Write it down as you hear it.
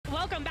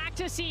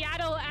to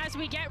Seattle as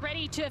we get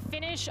ready to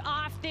finish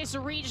off this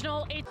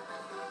regional.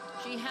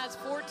 She has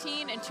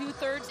 14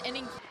 2/3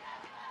 innings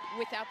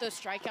without those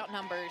strikeout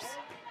numbers.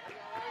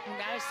 And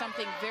that is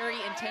something very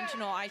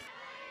intentional.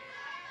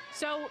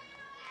 So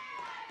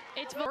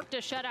it's worked a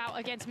shutout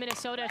against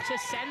Minnesota to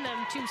send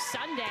them to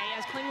Sunday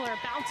as Klingler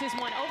bounces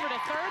one over to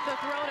third, the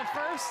throw to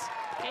first.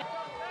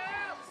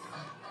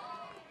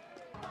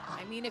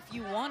 I mean, if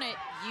you want it,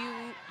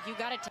 you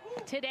got it.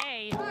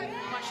 Today,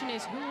 the question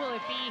is, who will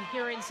it be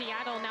here in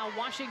Seattle? Now,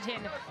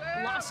 Washington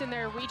lost in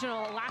their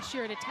regional last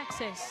year to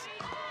Texas.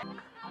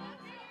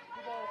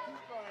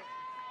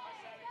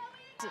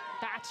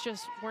 Bats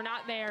just were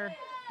not there.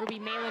 Ruby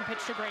Malin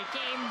pitched a great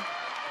game.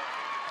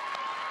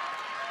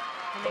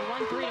 And they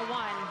won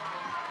 3-1.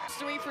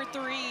 3 for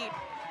 3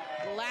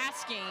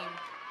 last game.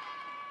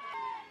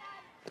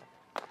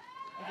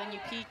 And then you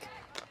peek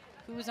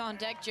who's on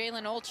deck.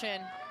 Jalen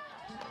Olchin.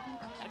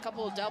 A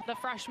couple of double. The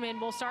freshman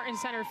will start in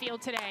center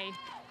field today.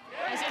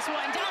 As this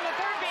one down the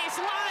third base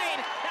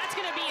line. That's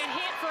going to be a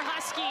hit for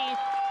Husky.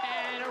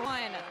 And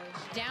one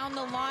down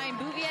the line.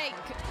 Bouvier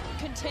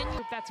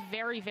continue. That's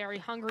very, very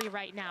hungry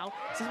right now.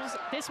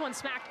 This one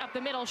smacked up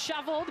the middle,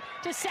 shoveled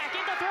to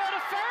second. The throw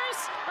to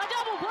first. A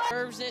double play.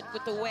 Serves it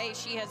with the way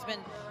she has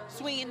been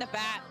swinging the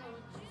bat.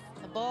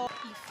 The ball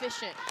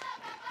efficient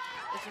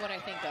is what I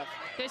think of.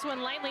 This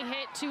one lightly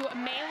hit to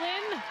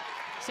Malin.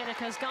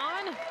 Seneca's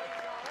gone.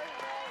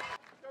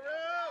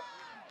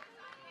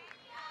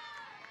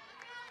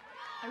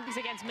 Moves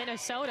against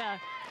Minnesota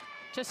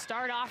to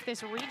start off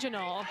this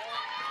regional.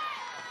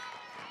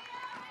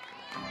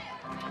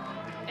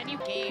 And you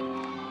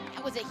game.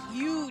 It was a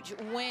huge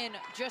win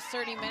just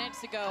 30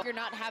 minutes ago. If you're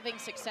not having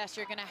success,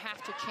 you're going to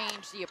have to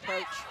change the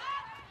approach.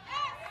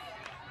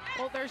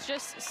 Well, there's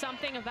just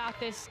something about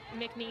this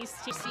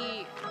McNeese team.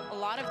 See a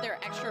lot of their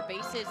extra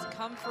bases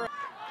come from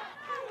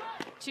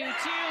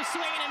 2-2,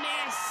 swing and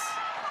a miss.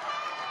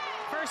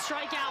 First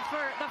strikeout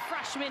for the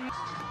freshman.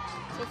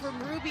 So from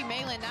Ruby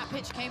Malin, that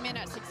pitch came in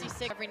at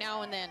 66 every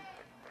now and then.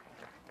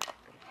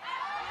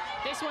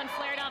 This one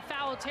flared out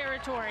foul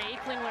territory.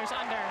 Klingler's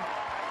under,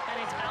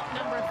 and it's out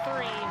number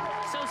 3.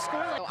 So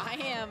scoreless. So I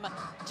am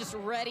just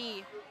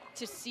ready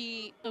to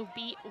see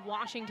beat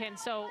Washington.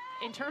 So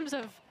in terms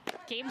of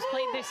games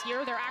played this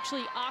year, they're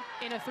actually up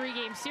in a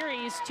 3-game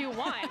series,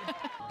 2-1.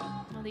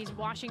 Well, these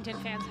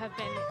Washington fans have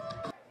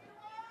been,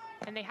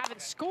 and they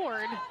haven't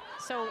scored.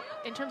 So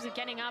in terms of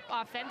getting up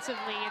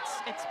offensively,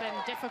 it's been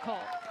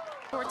difficult.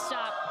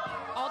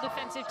 Shortstop, all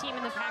defensive team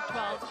in the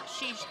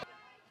Pac-12.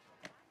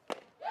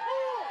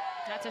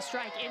 That's a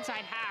strike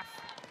inside half.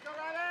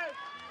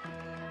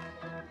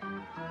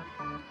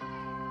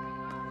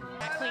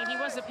 Clean. He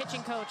was the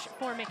pitching coach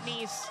for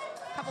McNeese.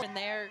 Couple in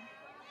there.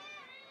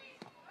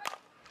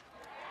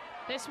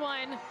 This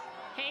one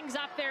hangs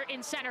up there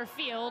in center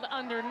field.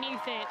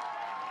 Underneath it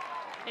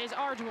is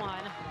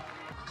Arjuan.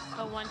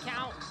 A 1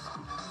 count.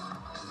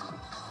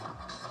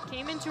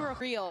 Came into a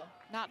real,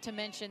 not to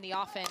mention the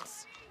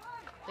offense.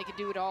 They could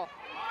do it all.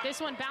 This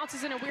one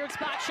bounces in a weird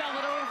spot,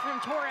 shoveled over from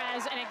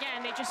Torres, and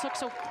again, they just look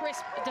so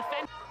crisp.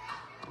 Defense.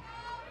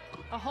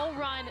 A whole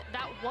run,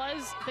 that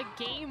was the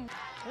game.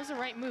 It was the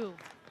right move.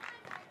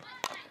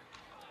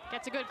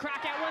 Gets a good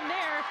crack at one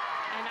there,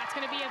 and that's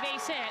gonna be a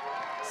base hit.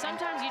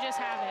 Sometimes you just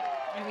have it.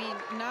 I mean,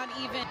 not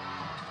even.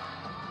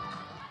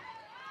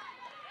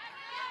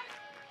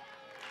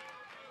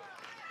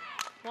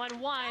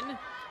 1-1.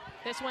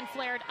 This one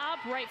flared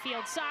up, right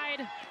field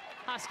side.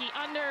 Husky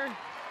under.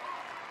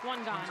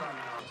 1 gone.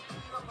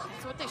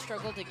 That's what they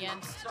struggled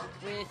against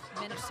with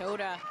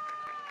Minnesota.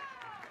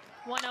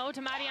 1-0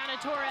 to Mariana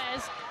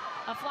Torres.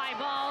 A fly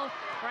ball,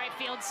 right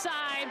field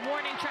side.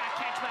 Warning track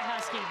catch by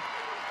Husky.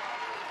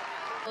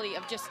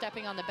 Of just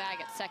stepping on the bag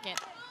at second.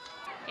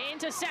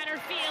 Into center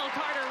field,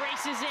 Carter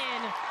races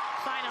in.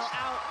 Final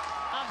out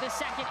of the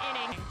 2nd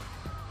inning.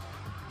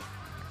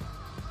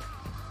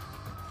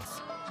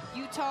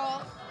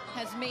 Utah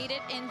has made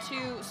it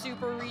into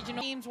super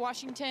regional teams.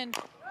 Washington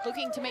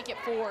looking to make it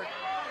 4.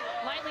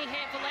 Lightly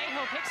hit,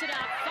 Vallejo picks it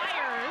up,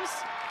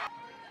 fires.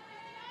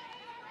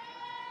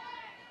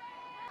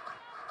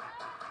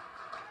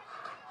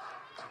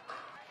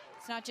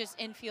 It's not just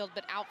infield,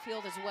 but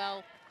outfield as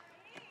well.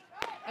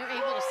 They're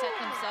able to set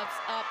themselves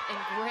up in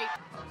great.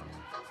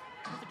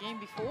 The game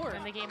before.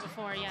 In the game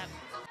before, yeah.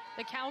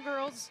 The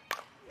Cowgirls.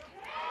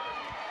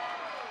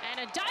 And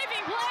a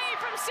diving play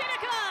from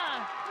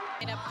Seneca.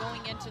 End up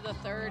going into the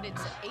 3rd.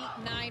 It's an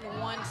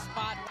 8-9-1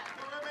 spot.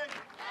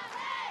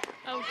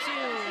 0-2.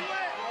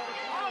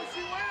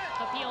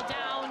 Appeal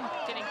down,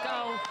 didn't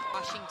go.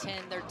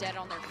 Washington, they're dead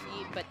on their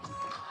feet, but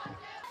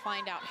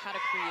find out how to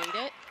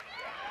create it.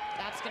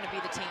 That's going to be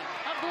the team.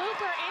 A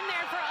blooper in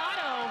there for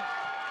Otto.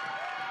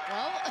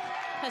 Well,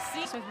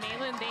 Hasik with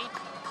Malin, they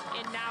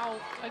in now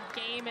a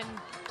game and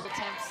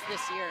attempts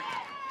this year.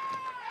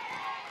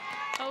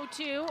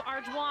 0-2,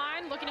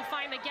 Arjuan looking to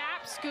find the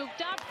gap,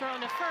 scooped up,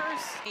 thrown to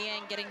first.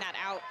 And getting that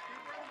out.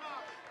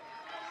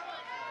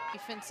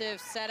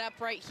 Defensive setup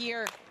right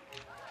here.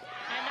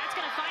 And that's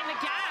gonna find the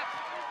gap.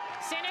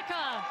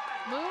 Seneca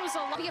moves a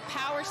lot. Be a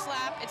power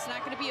slap. It's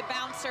not going to be a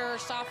bouncer or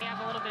soft. We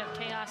have a little bit of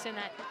chaos in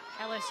that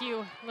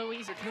LSU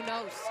Louisiana. Who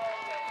knows?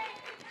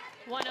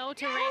 1-0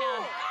 to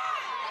Reina.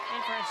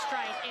 In for a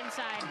strike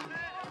inside.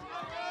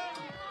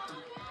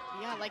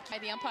 Yeah, like by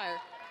the umpire.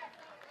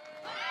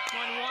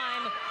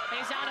 1-1.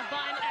 Lays down a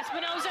bunt.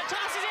 Espinoza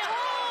tosses it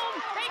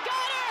home. They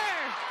got her.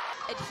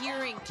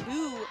 Adhering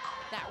to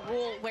that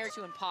rule where it's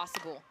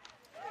impossible.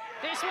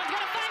 This one's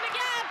going to find the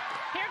gap.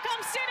 Here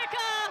comes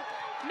Seneca.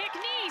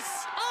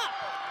 McNeese up.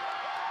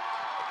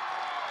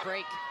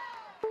 Break.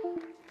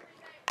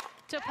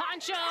 To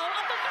Pancho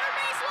up the third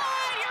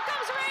baseline. Here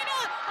comes Reina.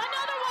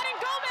 Another one, and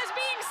Gomez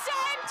being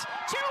sent.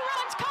 2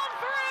 runs come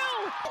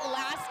through.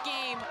 Last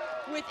game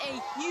with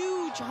a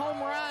huge home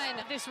run.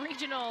 This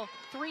regional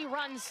 3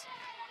 runs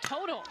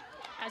total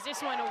as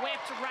this one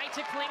whipped right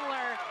to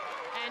Klingler,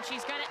 and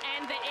she's going to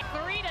end the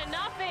 3-0.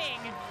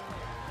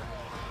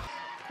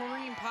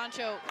 Kareem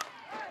Pancho.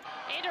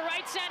 Into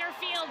right center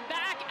field,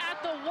 back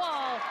at the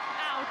wall,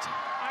 out.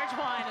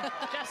 Arjuan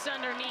just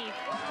underneath.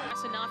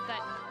 That's enough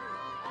that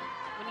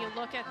when you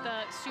look at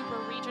the super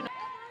regional.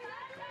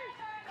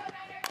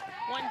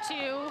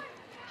 1-2,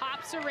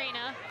 hops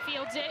Arena,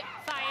 fields it,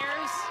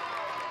 fires.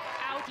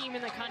 Out team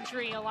in the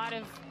country. A lot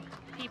of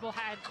people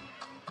had,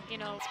 you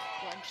know,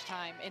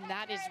 Lunchtime, and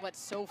that is what's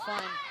so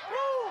fun.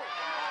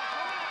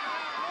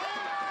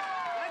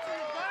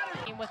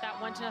 With that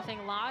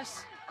 1-0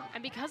 loss.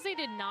 And because they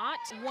did not,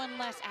 One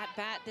less at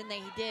bat than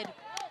they did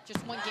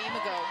just 1 game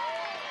ago.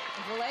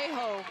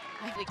 Vallejo,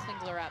 they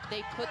Klingler up.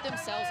 They put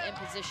themselves in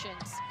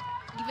positions,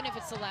 even if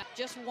it's the last.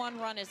 Just 1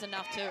 run is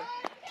enough to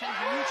kind of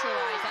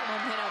neutralize that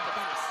momentum, but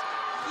that's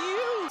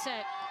huge.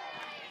 Set.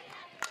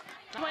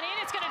 Went in,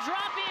 it's going to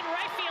drop in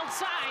right field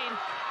side.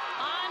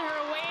 On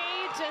her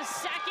way to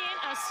second,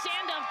 a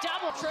stand-up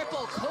double.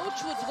 Triple.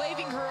 Coach was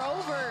waving her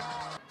over.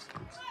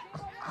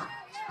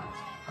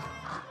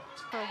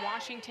 For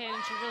Washington,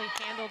 she really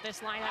handled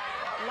this lineup.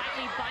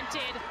 Lightly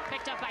bunted,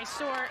 picked up by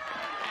Sort,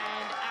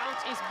 and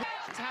out is.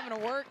 She's having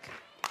to work.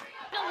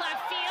 The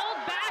left field,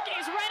 back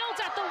is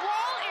Reynolds at the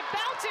wall. It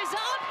bounces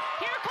up.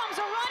 Here comes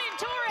a run in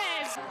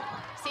Torres.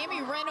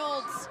 Sammy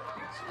Reynolds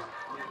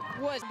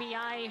was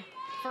BI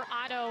for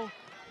Otto,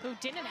 who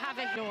didn't have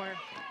a door.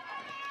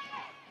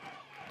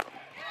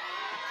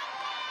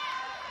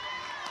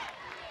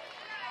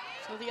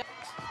 so the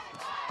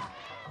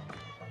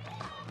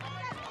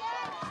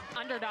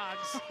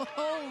Underdogs.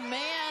 oh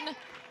man.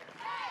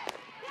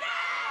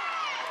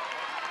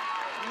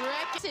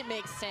 It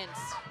makes sense.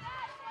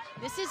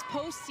 This is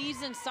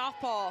postseason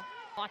softball.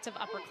 Lots of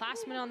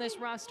upperclassmen on this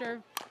roster.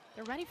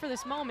 They're ready for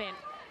this moment.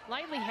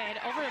 Lightly hit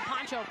over to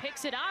Pancho,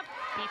 picks it up,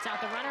 beats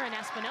out the runner in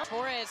Espinosa.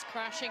 Torres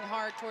crashing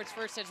hard towards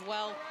first as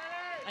well.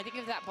 I think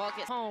if that ball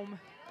gets Home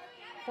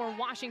for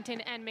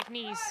Washington and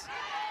McNeese.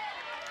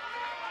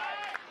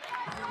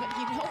 But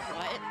you know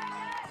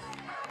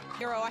what?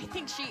 Hero, I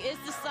think she is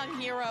the sung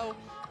hero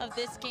of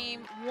this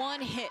game.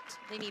 1 hit.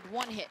 They need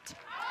 1 hit.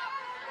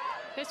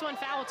 This one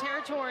foul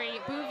territory.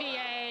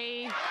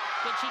 Bouvier,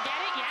 did she get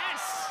it?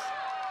 Yes.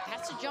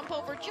 Has to jump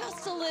over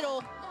just a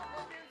little.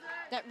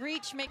 That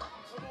reach makes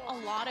a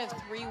lot of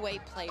 3-way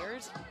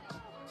players.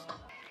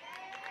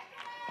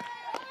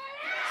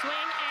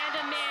 Swing and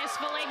a miss.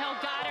 Vallejo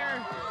got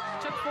her.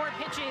 Took 4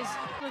 pitches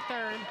in the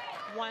 3rd.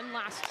 1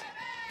 last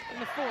in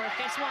the 4th.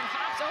 This one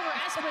hops over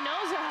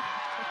Espinoza.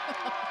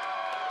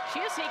 She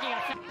is taking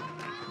a.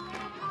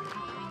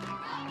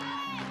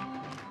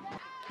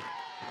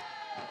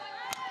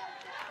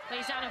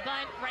 Lays down a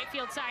bunt, right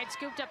field side,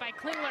 scooped up by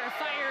Klingler,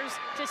 fires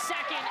to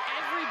second.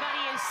 Everybody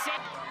is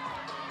set.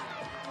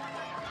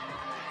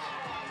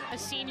 A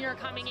senior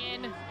coming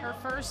in, her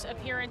first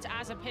appearance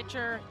as a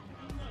pitcher.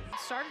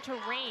 Started to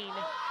rain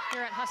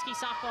here at Husky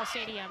Softball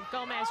Stadium.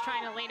 Gomez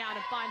trying to lay down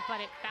a bunt, but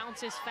it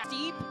bounces fast.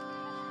 Deep,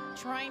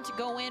 trying to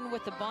go in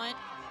with the bunt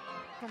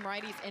from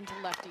righties into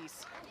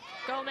lefties.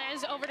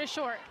 Gomez over to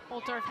short.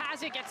 Holtorf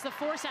has it, gets the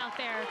force out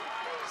there.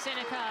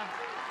 Seneca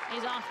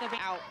is off the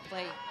Out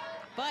play,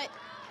 but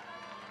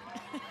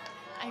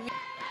I mean,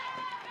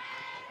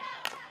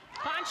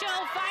 Pancho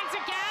finds a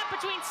gap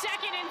between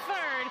second and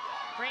 3rd.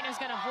 Reina's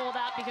going to hold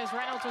up because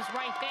Reynolds was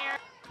right there.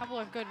 A couple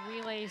of good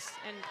relays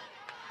and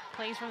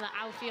plays from the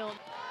outfield.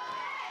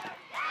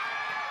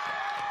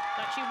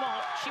 But she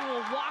won't. She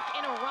will walk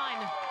in a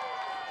run.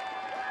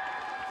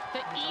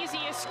 The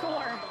easiest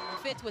score.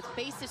 Fifth with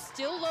bases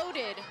still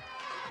loaded.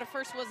 The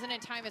first wasn't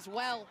in time as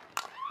well.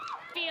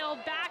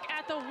 Field back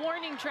at the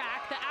warning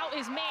track. The out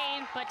is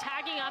made, but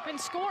tagging up and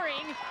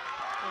scoring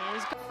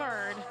is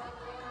 3rd.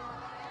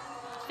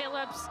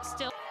 Phillips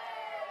still.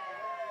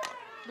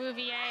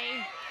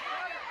 Bouvier.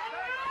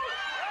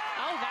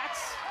 Oh,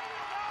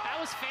 that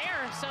was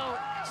fair. So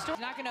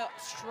Not going to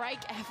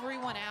strike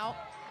everyone out.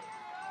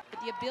 But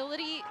the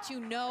ability to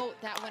know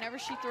that whenever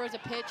she throws a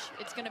pitch,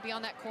 it's going to be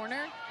on that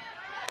corner,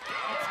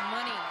 it's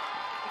money.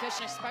 Because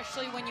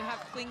especially when you have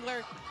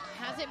Klingler,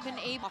 hasn't been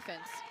able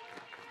offense.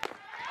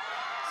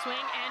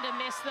 Swing and a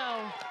miss,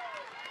 though.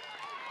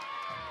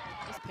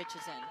 This pitch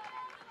is in.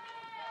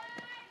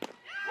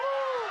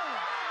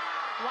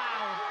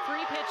 Wow,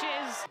 3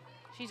 pitches.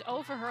 She's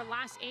 0 for her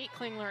last 8,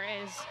 Klingler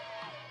is.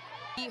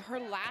 Her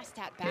last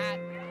at bat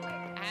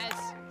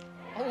as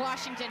a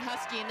Washington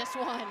Husky in this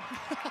one.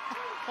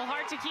 Well,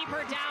 hard to keep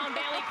her down,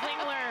 Bailey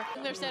Klingler.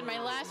 Klingler said, my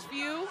last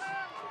few,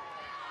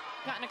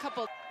 gotten a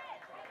couple.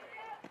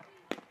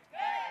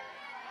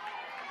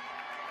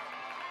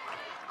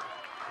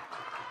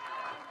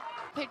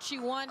 Pitch she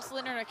wants,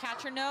 Linder to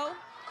catcher, no.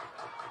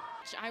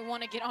 I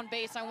want to get on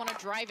base, I want to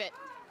drive it.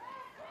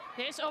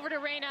 This over to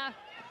Reyna.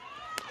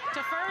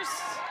 To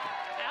first,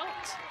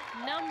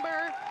 out,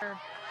 number.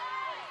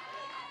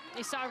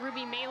 They saw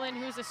Ruby Malin,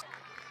 who's a...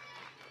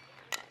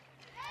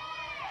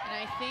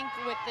 And I think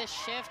with this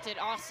shift, it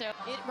also,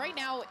 right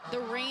now, the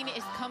rain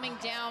is coming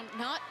down,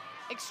 not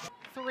extreme.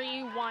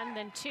 3-1,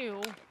 then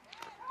 2.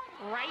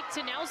 Right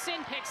to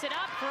Nelson, picks it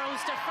up,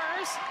 throws to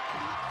first.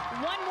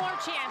 One more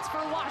chance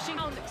for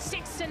Washington,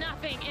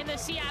 6-0 in the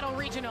Seattle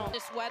Regional.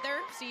 This weather,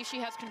 see, she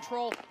has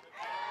control.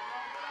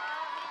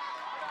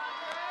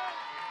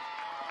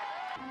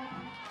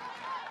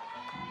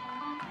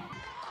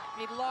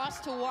 They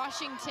lost to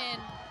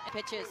Washington.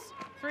 Pitches.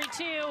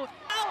 3-2,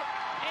 out!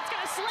 It's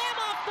gonna slam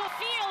off the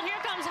field. Here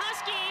comes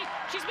Husky.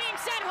 She's being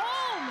sent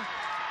home.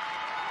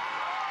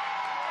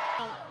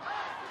 I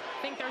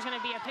think there's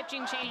gonna be a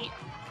pitching change.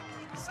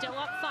 Still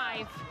up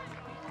 5.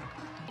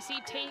 You see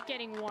Tate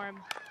getting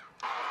warm.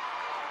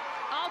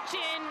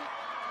 Alchin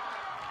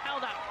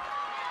held up.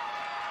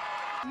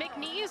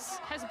 McNeese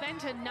has been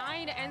to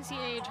 9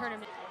 NCAA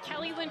tournaments.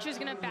 Kelly Lynch is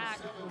gonna bat.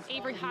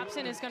 Avery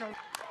Hobson is gonna...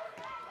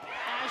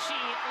 As she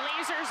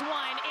lasers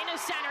one into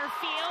center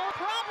field.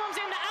 Problems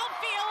in the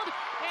outfield,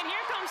 and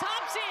here comes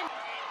Hobson.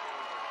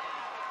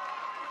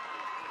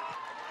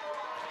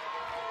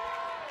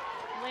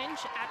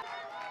 Lynch at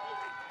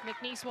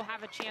McNeese will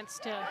have a chance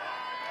to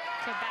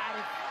bat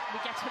if we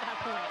get to that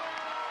point.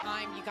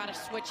 You got to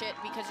switch it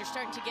because you're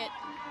starting to get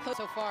close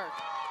so far.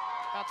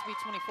 About to be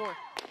 24. And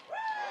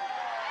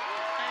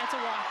it's a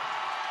walk.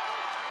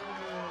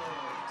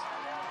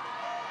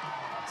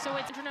 So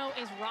Introno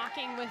is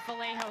rocking with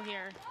Vallejo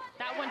here.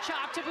 That one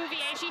chopped to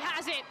Bouvier, she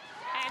has it.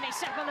 And they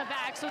step on the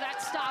back, so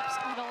that stops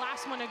the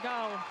last one to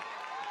go.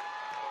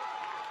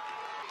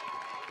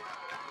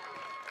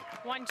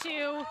 1-2,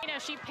 you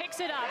know, she picks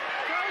it up,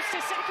 throws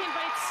to second,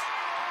 but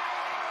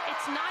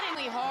it's not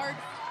really hard.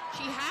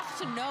 She has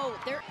to know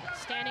they're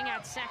standing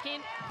at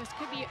second. This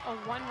could be a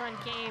 1-run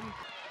game.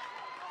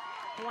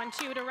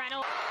 1-2 to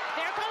Reynolds.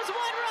 There comes 1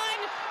 run,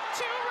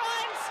 2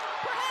 runs,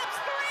 perhaps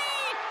 3.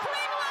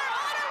 Klingler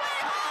on her way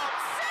home,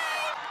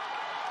 save!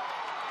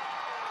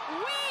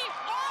 We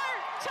are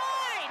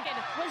tied! It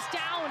was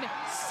down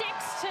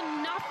 6-0,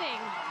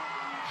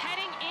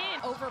 heading in.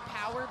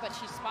 Overpower, but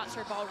she spots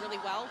her ball really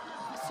well.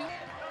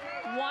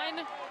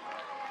 1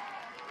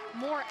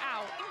 more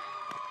out.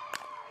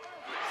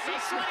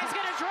 This one is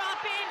gonna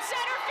drop in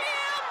center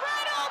field.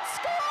 Reynolds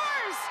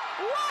scores!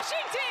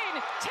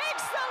 Washington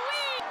takes the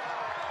lead.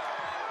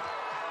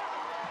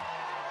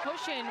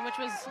 Cushion, which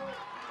was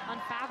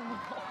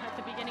unfathomable at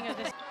the beginning of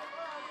this.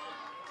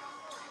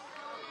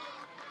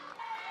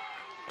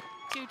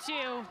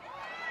 2-2.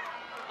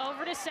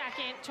 Over to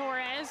second.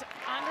 Torres,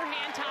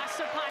 underhand toss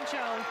to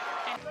Pancho.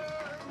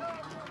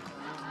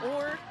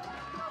 Or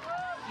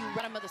you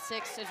run them of the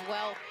 6 as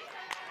well,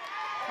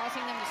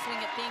 causing them to swing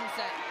at things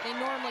that they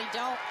normally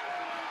don't.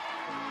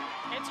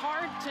 It's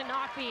hard to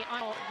not be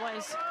on.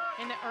 Was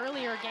in the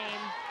earlier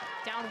game,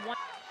 down 1.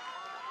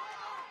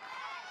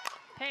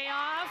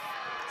 Payoff,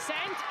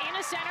 sent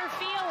into center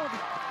field.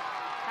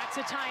 That's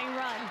a tying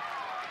run.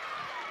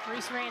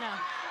 Reese Reyna,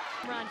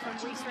 run from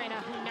Reese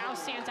Reyna, who now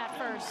stands at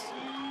first.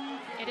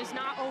 It is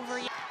not over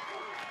yet.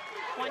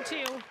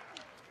 1-2.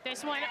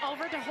 This one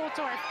over to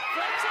Holtorf.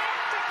 Flips it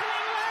to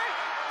Klingler.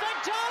 The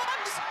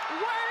Dogs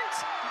weren't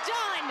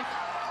done.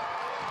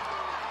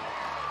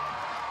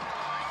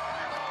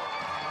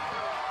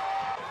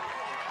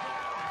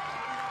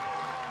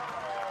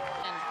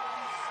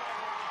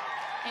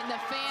 And the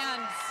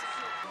fans,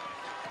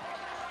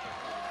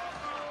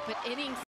 but innings